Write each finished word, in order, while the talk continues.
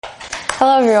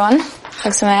Hello everyone.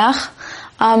 Chag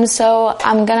Sameach. So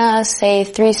I'm gonna say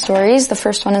 3 stories. The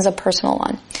first one is a personal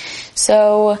one.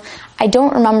 So I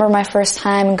don't remember my first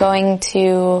time going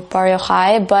to Bar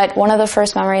Yochai, but one of the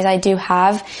first memories I do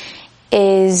have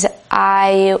is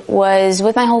I was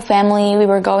with my whole family. We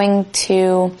were going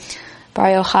to Bar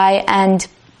Yochai and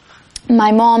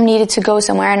my mom needed to go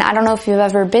somewhere, and I don't know if you've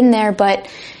ever been there, but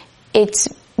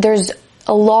there's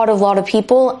a lot of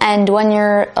people, and when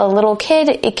you're a little kid,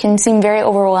 it can seem very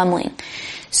overwhelming.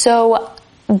 So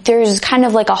there's kind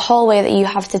of like a hallway that you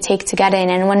have to take to get in,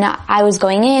 and when I was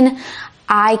going in,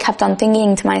 I kept on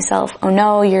thinking to myself, oh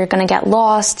no, you're gonna get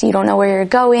lost, you don't know where you're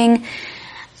going,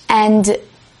 and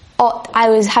I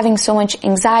was having so much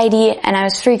anxiety and I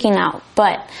was freaking out.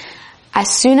 But as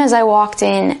soon as I walked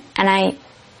in and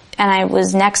I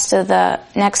was next to Bar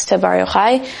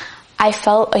Yochai, I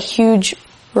felt a huge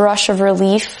rush of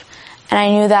relief, and I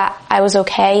knew that I was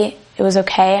okay. It was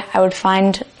okay. I would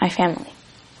find my family.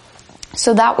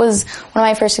 So that was one of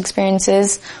my first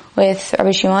experiences with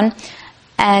Rabbi Shimon.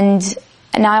 And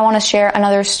now I want to share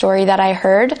another story that I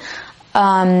heard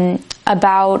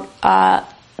about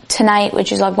tonight,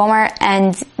 which is Lag Bomer,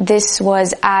 and this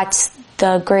was at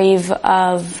the grave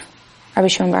of Rabbi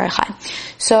Shimon Bar Yochai.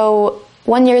 So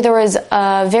one year there was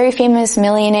a very famous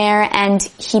millionaire, and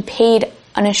he paid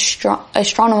an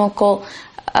astronomical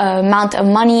amount of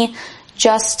money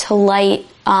just to light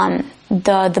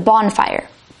the bonfire.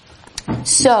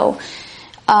 So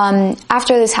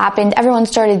after this happened, everyone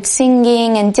started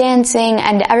singing and dancing,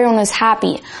 and everyone was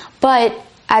happy. But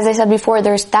as I said before,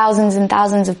 there's thousands and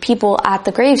thousands of people at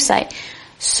the gravesite.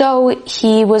 So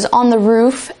he was on the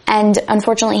roof, and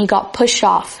unfortunately he got pushed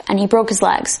off and he broke his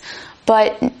legs.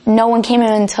 But no one came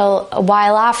in until a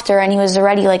while after, and he was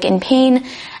already in pain,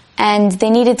 and they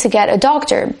needed to get a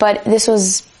doctor. But this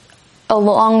was a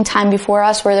long time before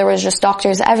us, where there was just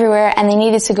doctors everywhere, and they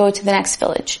needed to go to the next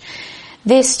village.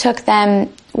 This took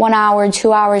them 1 hour,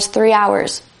 2 hours, 3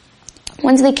 hours.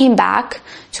 Once they came back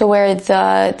to where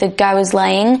the guy was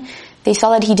laying, they saw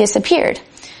that he disappeared.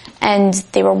 And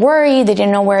they were worried, they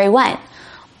didn't know where he went.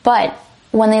 But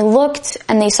when they looked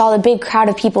and they saw the big crowd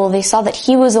of people, they saw that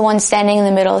he was the one standing in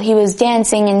the middle. He was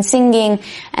dancing and singing,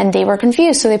 and they were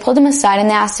confused. So they pulled him aside and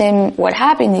they asked him, what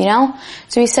happened,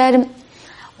 So he said,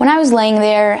 when I was laying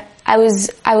there, I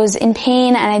was in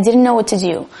pain and I didn't know what to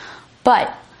do.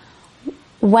 But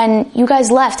when you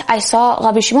guys left, I saw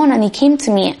Rabbi Shimon, and he came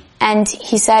to me and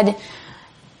he said,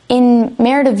 in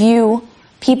merit of you,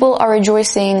 people are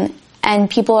rejoicing and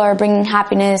people are bringing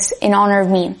happiness in honor of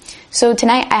me. So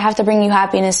tonight I have to bring you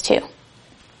happiness too.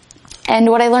 And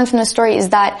what I learned from this story is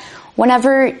that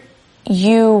whenever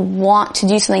you want to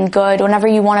do something good, whenever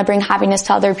you want to bring happiness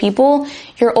to other people,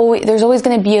 there's always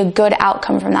going to be a good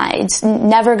outcome from that. It's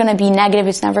never going to be negative.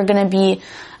 It's never going to be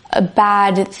a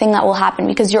bad thing that will happen,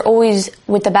 because you're always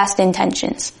with the best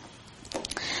intentions.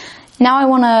 Now I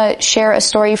want to share a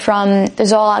story from the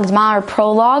Zohar Agdama, or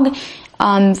prologue,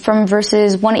 from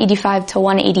verses 185 to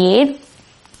 188.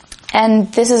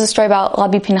 And this is a story about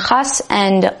Rabbi Pinchas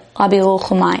and Rabbi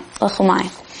Lechumai.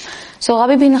 So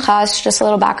Rabbi Pinchas, just a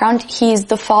little background, he's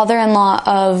the father-in-law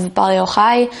of Bar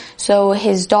Yochai, so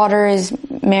his daughter is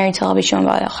married to Rabbi Shimon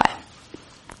Bar Yochai.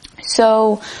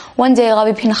 So one day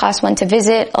Rabbi Pinchas went to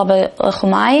visit Rabbi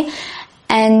Lechumai,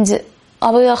 and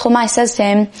Rabbi Lechumai says to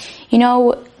him,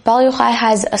 Bar Yochai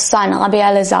has a son, Rabbi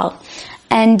Elazar,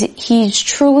 and he's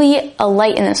truly a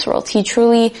light in this world. He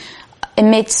truly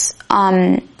emits,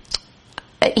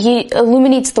 he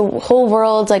illuminates the whole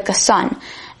world like the sun.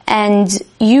 And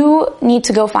you need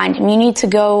to go find him. You need to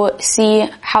go see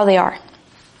how they are.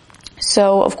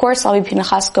 So, of course, Rabbi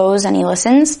Pinchas goes and he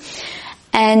listens.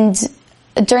 And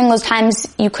during those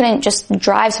times, you couldn't just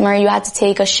drive somewhere. You had to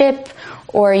take a ship,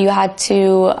 or you had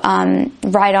to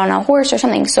ride on a horse or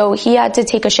something. So he had to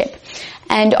take a ship.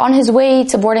 And on his way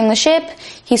to boarding the ship,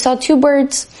 he saw 2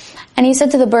 birds. And he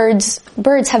said to the birds,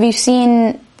 have you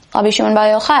seen Rabbi Shimon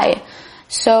Bar Yochai?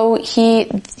 So he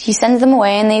sends them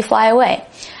away, and they fly away.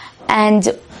 And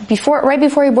right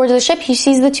before he boards the ship, he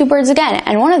sees the 2 birds again,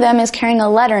 and one of them is carrying a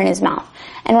letter in his mouth.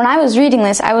 And when I was reading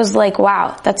this, I was like,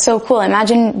 wow, that's so cool.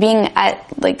 Imagine being at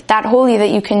that holy that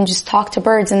you can just talk to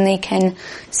birds and they can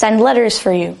send letters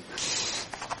for you.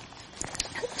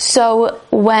 So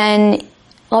when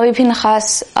Rabbi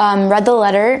Pinchas read the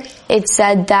letter, it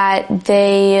said that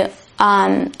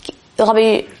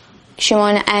Rabbi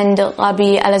Shimon and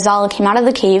Rabbi Elazar came out of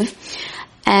the cave,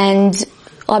 and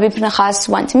Rabbi Pinchas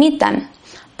went to meet them.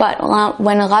 But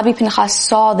when Rabbi Pinchas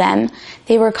saw them,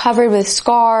 they were covered with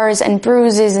scars and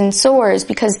bruises and sores,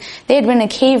 because they had been in a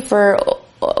cave for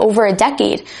over a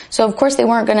decade. So of course they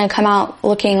weren't going to come out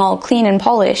looking all clean and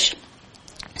polished.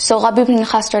 So Rabbi Ibn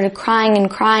Mincha started crying and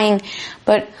crying,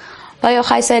 but Rabbi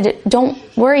Yochai said, don't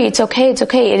worry, it's okay.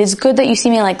 It is good that you see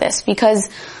me like this, because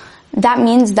that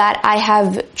means that I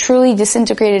have truly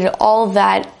disintegrated all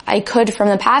that I could from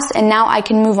the past, and now I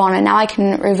can move on, and now I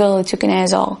can reveal the Tukkanei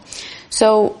Azal.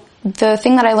 So the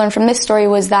thing that I learned from this story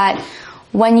was that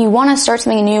when you want to start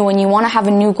something new, when you want to have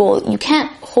a new goal, you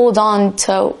can't hold on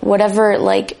to whatever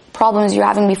problems you're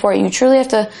having before. You truly have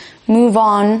to move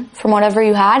on from whatever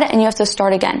you had, and you have to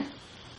start again.